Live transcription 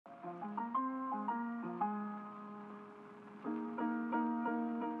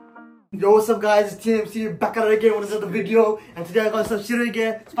Yo, what's up guys, it's TMC back at it again with another video, and today I got some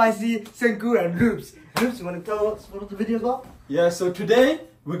shirige, spicy, senku and loops. Loops, you want to tell us what the video is about? Yeah, so today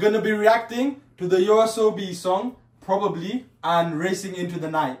we're going to be reacting to the Yoasobi song, Probably, and Racing Into the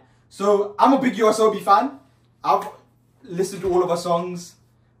Night. So I'm a big Yoasobi fan. I've listened to all of her songs.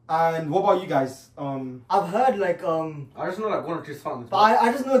 And what about you guys? I've heard like I just know like one or two songs. But I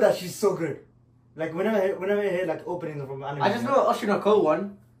just know that she's so good. Like whenever I hear like openings from anime. I just know Oshinoko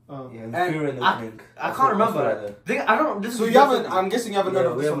one. Yeah, and I can't remember. I don't. So you haven't? I'm guessing you haven't heard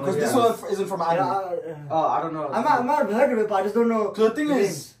of this one because this one isn't from anime. Oh, I don't know. I might have heard of it, but I just don't know. So the thing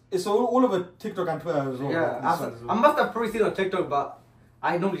is, it's all over TikTok and Twitter as well. Yeah, I must have probably seen it on TikTok, but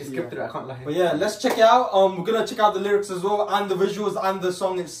I normally just skip through it. I can't lie. But yeah, let's check it out. We're gonna check out the lyrics as well and the visuals and the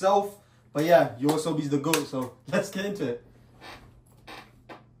song itself. But yeah, Yoasobi's the GOAT, so let's get into it.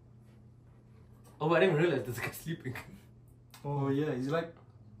 Oh, I didn't even realize this guy's sleeping. Oh yeah, he's like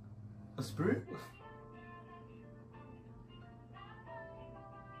a spirit?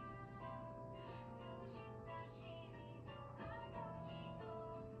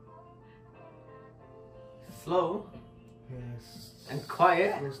 Slow. Yes. And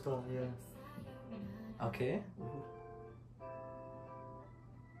quiet. Slow stuff, yeah. Okay.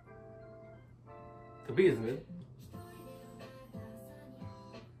 The beat is good.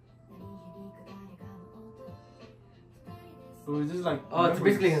 So is this like? Oh, it's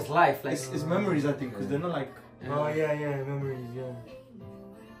basically his life. Like it's memories, I think, because they're not like. Oh yeah, memories, yeah.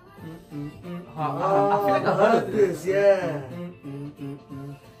 I feel like I heard of this. Yeah.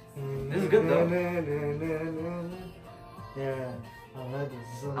 This is good though. Yeah, I heard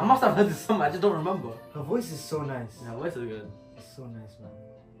this. So I must have heard this somewhere. I just don't remember. her voice is so nice. Yeah, voice is good. It's so nice, man.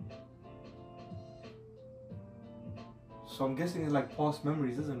 So I'm guessing it's like past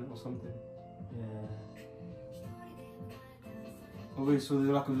memories, isn't it, or something? Yeah. Oh wait, so there's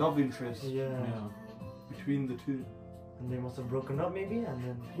like a love interest. Yeah. Between the two. And they must have broken up maybe, and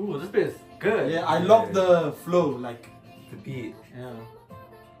then. Ooh, this bit is good. Yeah, I love the flow, like the beat. Yeah.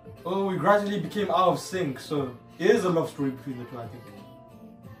 oh, we gradually became out of sync, so it is a love story between the two, I think.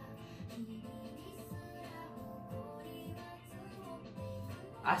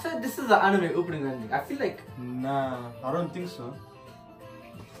 I said this is an anime opening ending. I feel like Nah, I don't think so.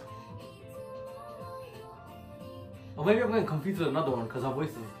 or maybe I'm getting confused with another one because our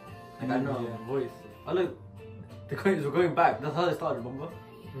voices. Like I know Yeah. our voice. Oh look, we're going back. That's how they started, remember?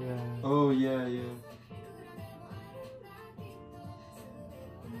 Yeah. Oh yeah.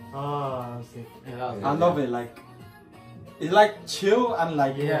 Ah, I see. Yeah, I love it, like it's like chill and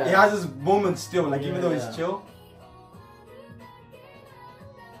like it has this moment still, like even though it's chill.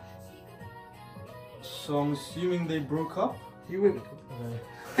 So I'm assuming they broke up. You win.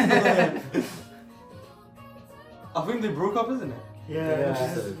 I think they broke up, isn't it? Yeah, it's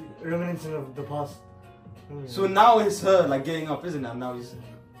just reminiscent of the past. So now it's her like getting up, isn't it? And now he's.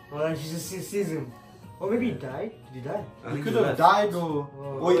 Well, and she just sees him. Or maybe he died. Did he die? He could have died or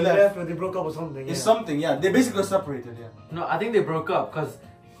he he left. left. Or they broke up or something. It's something, yeah. They basically separated, yeah. No, I think they broke up because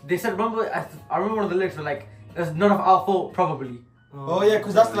they said. Remember, I remember one of the lyrics were like, "It's none of our fault, probably." Oh yeah,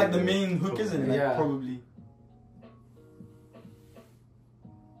 because that's like the main hook, isn't it? Like, yeah. Probably.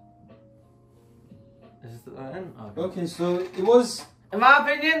 Is this the end? Oh, Okay, so it was. in my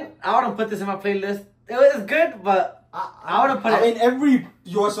opinion, I wouldn't put this in my playlist. It was good, but I wouldn't put it. I mean, every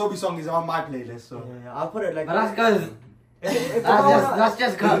Yoasobi song is on my playlist, so. Yeah, I'll put it like. But that's because that's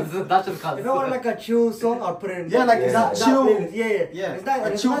just cause. That's just cause. If I want like a chill song, I'll put it in. Yeah, like that chill. playlist. Yeah. Yeah, It's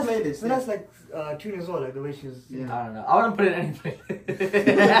nice, a chill playlist. It's nice like tune as well, like the way she's. Yeah. I don't know. I wouldn't put it in any playlist.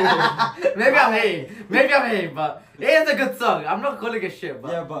 Maybe I'm hating, but it is a good song. I'm not calling it shit,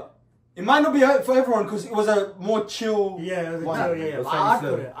 but Yeah, but it might not be for everyone because it was a more chill. Yeah, it was a one. chill. Yeah. It's I'd like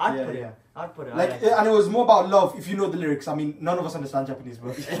put it. I'd Yeah, put yeah. it. I'd put it. Like, and it was more about love. If you know the lyrics, I mean, none of us understand Japanese,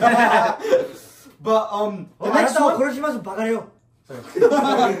 but. But the next one.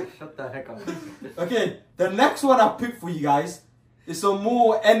 shut the heck up. Okay, the next one I picked for you guys is a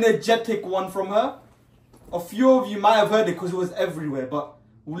more energetic one from her. A few of you might have heard it because it was everywhere, but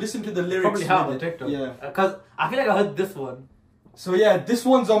we'll listen to the lyrics. Probably have with on it. TikTok. Yeah. Because I feel like I heard this one. So yeah, this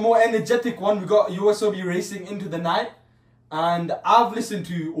one's a more energetic one. We got Yoasobi Racing Into the Night. And I've listened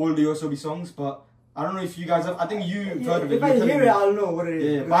to all the Yoasobi songs, but I don't know if you guys have. I think you've heard of it. If I hear it, I'll know what it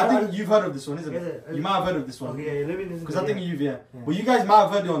is. Yeah, but I think you've heard of this one, isn't Is it? it? You might have heard of this one. Okay, let me listen. Because I think you've, But you guys might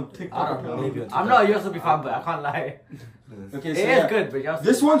have heard it on TikTok. I don't know. Maybe I'm not a Yoasobi fan, but I can't lie. Okay, It so is good, but Yoasobi.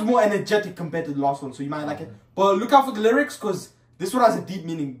 this one's more energetic compared to the last one, so you might like it. But look out for the lyrics, because this one has a deep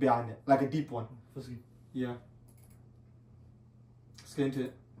meaning behind it. Like a deep one. Yeah. Let's get into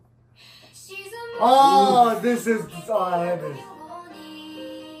it. Oh, this is. Oh, I heard this.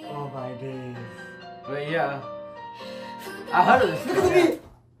 Oh my days. But yeah. I heard of this. Look at the beat!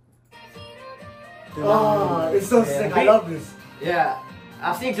 Oh, it's so sick. I love this. Yeah.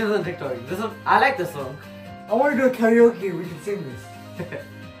 I've seen clips on TikTok. This one, I like this song. I want to do a karaoke. We can sing this.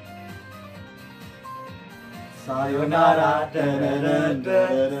 Sayonara.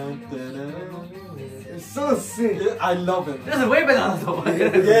 It's so sick. I love it. This is way better than the one.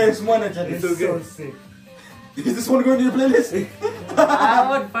 Yeah, it's more energetic. It's so sick. Is this one going to your playlist? I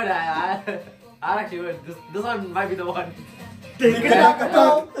would put it. I actually would. This one might be the one. Take it back. I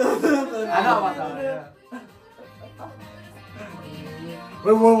know about that one, yeah.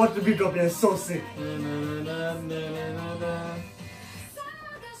 Wait, what's the beat drop here? It's so sick.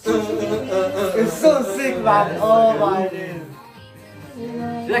 It's so sick, man. Oh my days.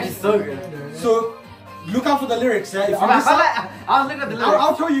 It's actually so good. So, look out for the lyrics, yeah? If you I miss out, was looking at the lyrics.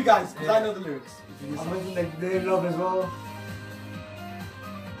 I'll show you guys, because I know the lyrics. I'm mentioning like they love as well.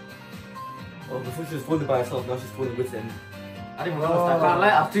 Oh, before she was falling by herself, now she's falling with him. I didn't even understand. I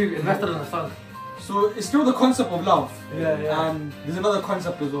like I've too invested in the song. So, it's still the concept of love. Yeah, yeah. And there's another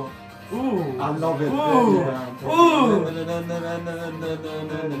concept as well. Ooh. I love it. Ooh.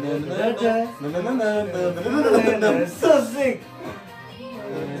 It's so sick.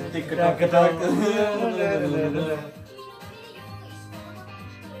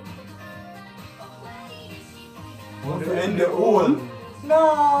 Want to end it all? No.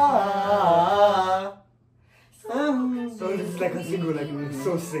 So this is like a single, like it's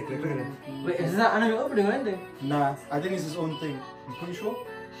so sick. Like look at it. Wait, is that anime opening or ending? Nah, I think it's his own thing. You pretty sure?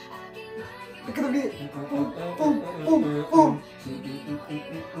 Look at the beat. Boom, boom, boom, boom.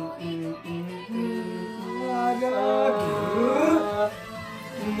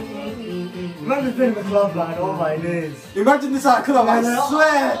 Imagine playing the club, man. Oh my days. Imagine this at a club, I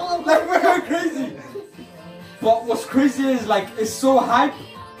swear! Like, we're going crazy! But what's crazy is, like, it's so hype,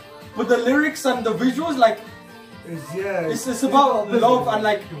 but the lyrics and the visuals, like, it's about love and,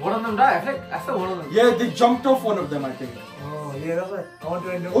 like... One of them died. I said one of them. Yeah, they jumped off one of them, I think. Oh, yeah, that's right. I want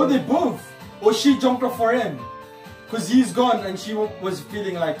to end it. Oh, they both! Or she jumped off for him. Because he's gone and she was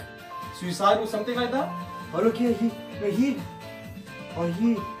feeling, like, suicidal or something like that. Oh, look here, he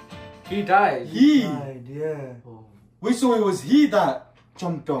died. He died, yeah. Oh. Wait, so it was he that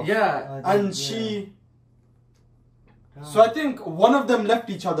jumped off? Yeah. And she... So I think one of them left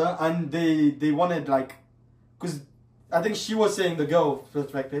each other and they wanted, like... Because I think she was saying, the girl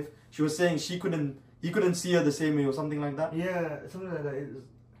perspective, she was saying he couldn't see her the same way or something like that. Yeah, something like that. It's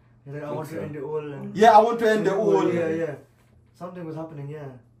like, I want to end it all. And yeah, I want to end it all. Yeah, yeah. Something was happening,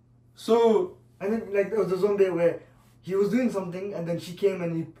 yeah. So... And then, like, there was one bit where he was doing something and then she came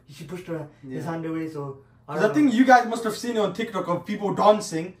and she pushed his hand away, so... I think you guys must have seen it on TikTok of people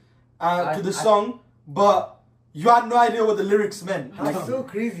dancing to the song, but you had no idea what the lyrics meant. That's so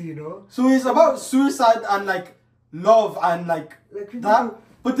crazy, you know? So it's about suicide and, like, love and, like that.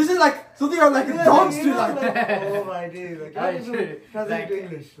 But this is, like, something I like a dance to, like... Oh my days. Like, how do you translate to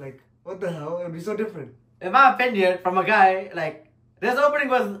English? Like, what the hell? It would be so different. In my opinion, from a guy, like, this opening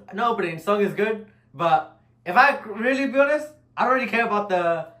was no opening. Song is good, but if I really be honest, I don't really care about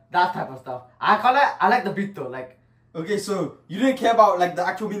that type of stuff. I like the beat though, like. Okay, so you didn't care about like the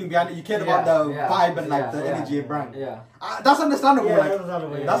actual meaning behind it. You cared about the vibe and like the energy it brought. Yeah. That's understandable. Yeah, like, that's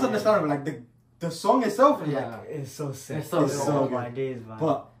understandable. That's understandable. Like the song itself. Is, like, it's so sick. It's so good. My days, man.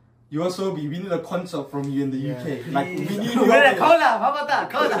 But Yoasobi, we need a concert from you in the UK. Like we need you. Collab. How about that?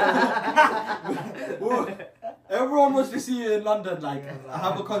 Collab. Everyone wants to see you in London. Like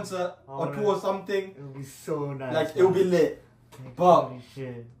have a concert or tour or something. It would be so nice. Like it will be lit. But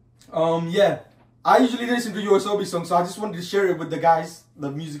yeah. I usually listen to Yoasobi songs, so I just wanted to share it with the guys, the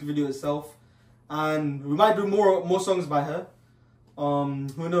music video itself. And we might do more songs by her.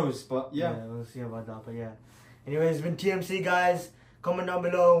 Who knows? But yeah. We'll see about that. But yeah. Anyways, it's been TMC, guys. Comment down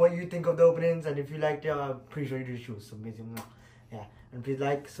below what you think of the openings, and if you liked it, I'm pretty sure you did choose. So amazing. Yeah. And please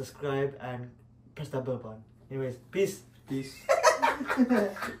like, subscribe, and press that bell button. Anyways, peace. Peace.